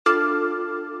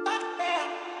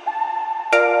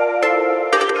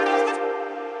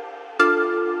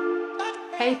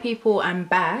Hey people, I'm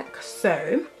back.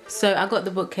 So I got the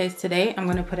bookcase today. I'm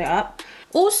gonna put it up.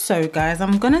 Also guys,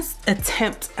 I'm gonna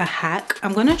attempt a hack.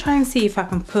 I'm gonna try and see if I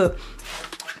can put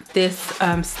this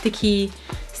sticky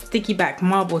back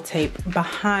marble tape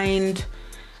behind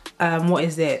what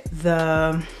is it,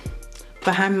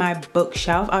 behind my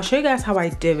bookshelf. I'll show you guys how I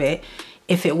do it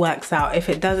if it works out. If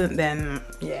it doesn't, then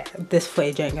yeah, this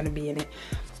footage ain't gonna be in it,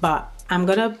 but I'm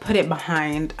gonna put it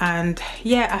behind. And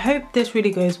yeah, I hope this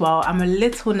really goes well. I'm a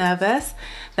little nervous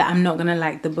that I'm not gonna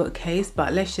like the bookcase,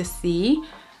 but let's just see.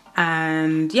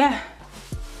 And yeah,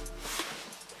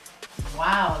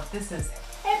 wow, this is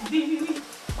heavy.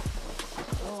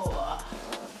 Oh,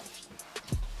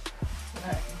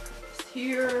 right, it's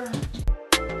here.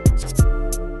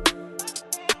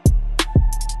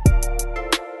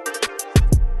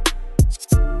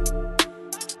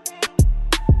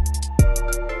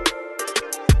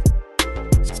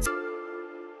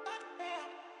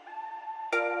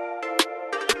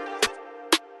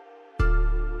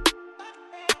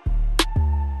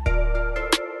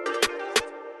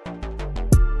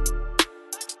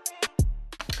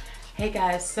 Hey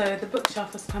guys, so the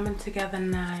bookshelf is coming together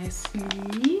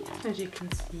nicely, as you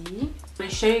can see. I'm going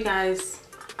to show you guys.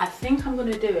 I think I'm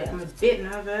going to do it. I'm a bit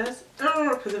nervous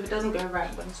because if it doesn't go right,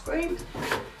 I'm going to scream.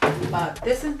 But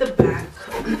this is the back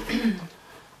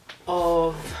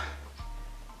of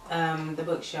the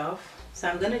bookshelf. So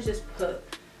I'm going to just put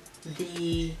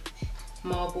the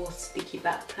marble sticky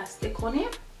back plastic on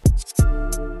it.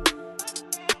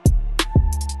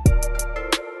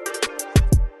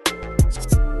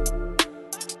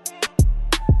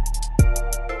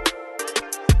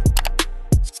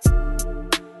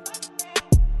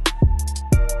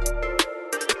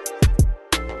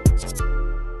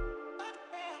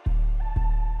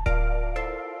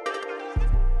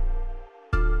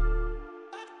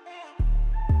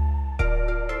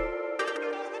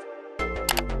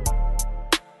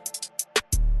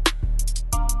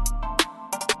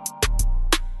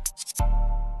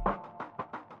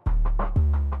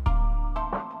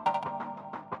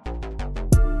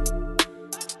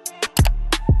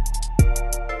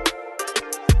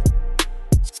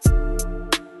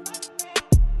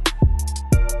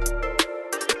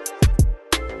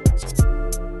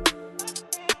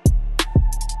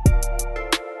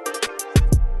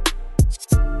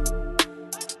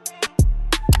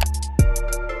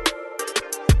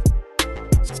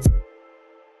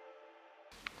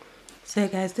 So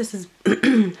guys, this is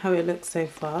how it looks so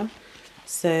far.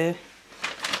 So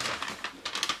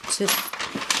just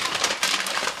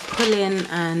pulling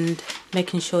and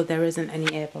making sure there isn't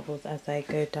any air bubbles as I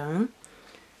go down,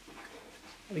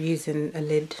 using a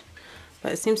lid,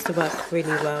 but it seems to work really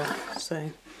well. So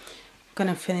I'm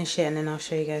gonna finish it and then I'll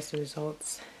show you guys the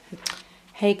results.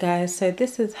 Hey guys, so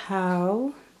this is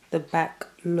how the back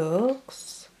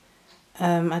looks.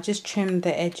 I just trimmed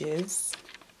the edges.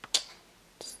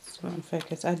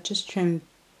 Focus. I just trimmed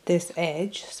this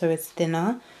edge so it's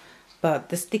thinner, but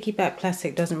the sticky back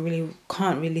plastic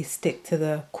can't really stick to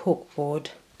the cork board,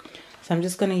 so I'm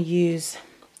just going to use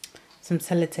some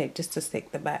sellotape just to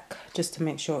stick the back, just to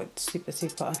make sure it's super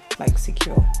like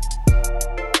secure.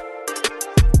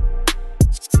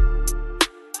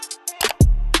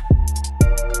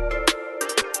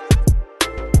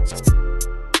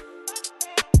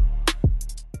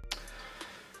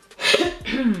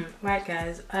 Right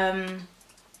guys,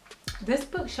 this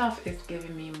bookshelf is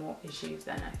giving me more issues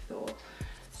than I thought.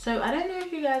 So I don't know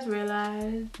if you guys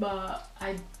realized, but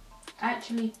I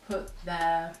actually put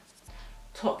the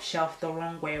top shelf the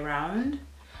wrong way around.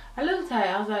 I looked at it,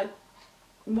 I was like,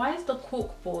 why is the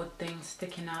corkboard thing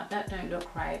sticking out? That don't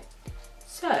look right.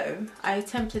 So I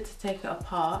attempted to take it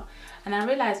apart and I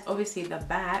realized obviously the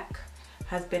back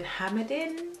has been hammered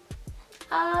in.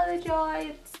 Oh, the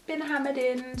joy, it's been hammered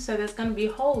in, so there's going to be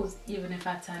holes even if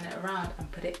I turn it around and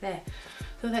put it there.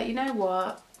 So that, you know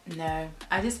what, no,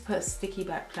 I just put sticky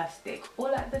back plastic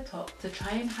all at the top to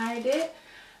try and hide it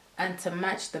and to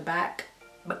match the back,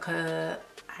 because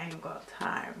I ain't got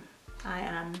time. I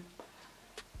am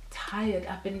tired.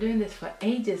 I've been doing this for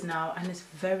ages now and it's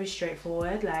very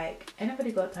straightforward. Like,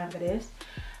 anybody got time for this?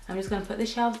 I'm just going to put the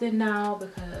shelves in now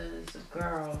because,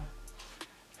 girl,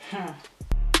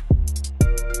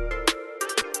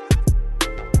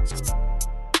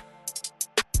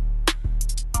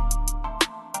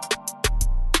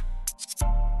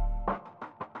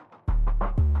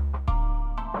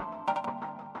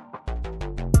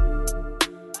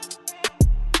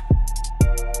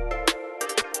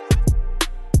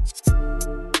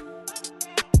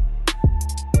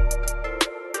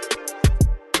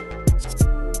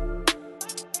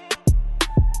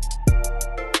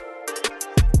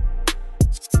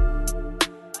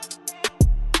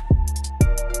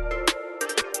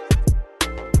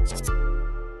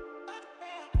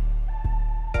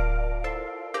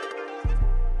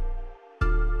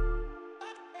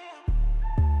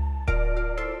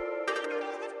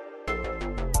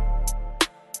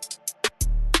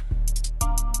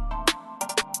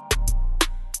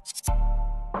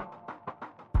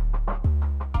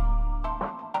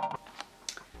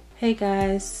 Hey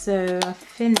guys, so I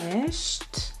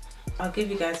finished. I'll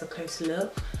give you guys a closer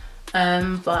look.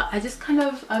 But I'm just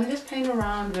playing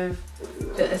around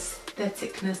with the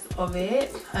aestheticness of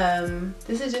it.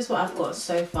 This is just what I've got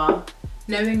so far.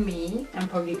 Knowing me, I'm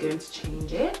probably going to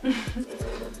change it.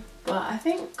 But I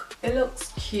think it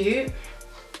looks cute.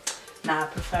 Nah, I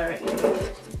prefer it.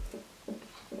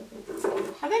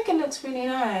 I think it looks really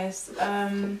nice.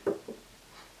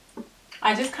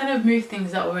 I just kind of moved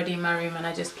things that were already in my room and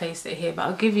I just placed it here, but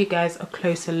I'll give you guys a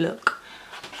closer look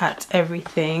at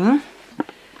everything.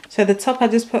 So at the top I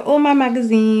just put all my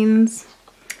magazines,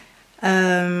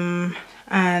 and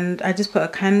I just put a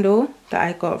candle that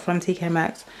I got from TK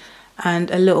Maxx and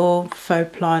a little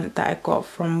faux plant that I got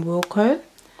from Wilco.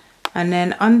 And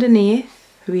then underneath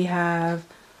we have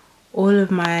all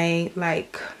of my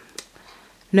like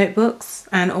notebooks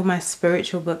and all my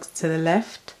spiritual books to the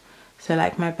left. So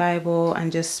like my Bible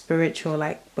and just spiritual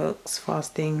like books,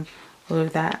 fasting, all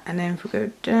of that. And then if we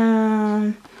go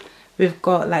down, we've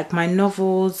got like my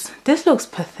novels. This looks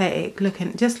pathetic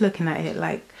just looking at it.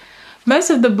 Like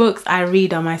most of the books I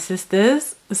read are my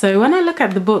sister's. So when I look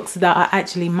at the books that are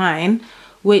actually mine,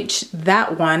 which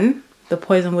that one, the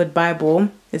Poisonwood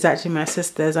Bible, is actually my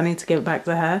sister's. I need to give it back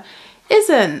to her.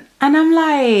 Isn't. And I'm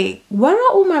like, where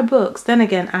are all my books? Then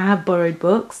again, I have borrowed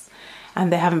books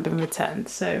and they haven't been returned.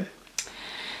 So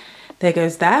there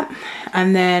goes that.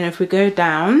 And then if we go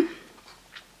down,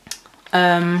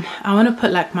 I want to put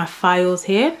like my files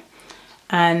here,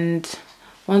 and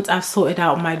once I've sorted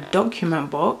out my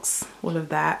document box, all of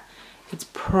that, it's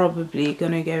probably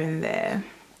gonna go in there.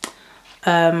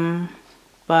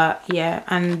 But yeah,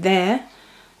 and there,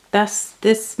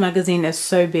 this magazine is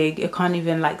so big it can't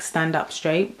even like stand up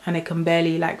straight, and it can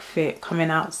barely like fit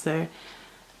coming out. So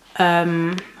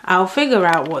I'll figure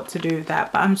out what to do with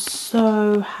that, but I'm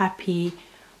so happy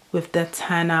with the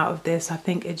turnout of this. I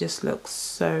think it just looks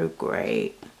so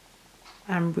great.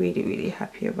 I'm really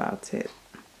happy about it.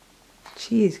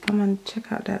 Jeez, come on,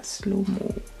 check out that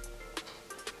slow-mo.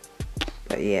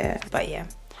 But yeah,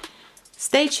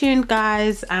 stay tuned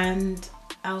guys, and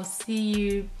I'll see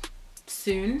you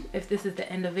soon if this is the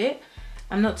end of it.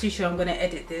 I'm not too sure I'm gonna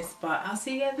edit this, but I'll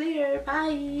see you guys later.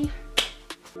 Bye.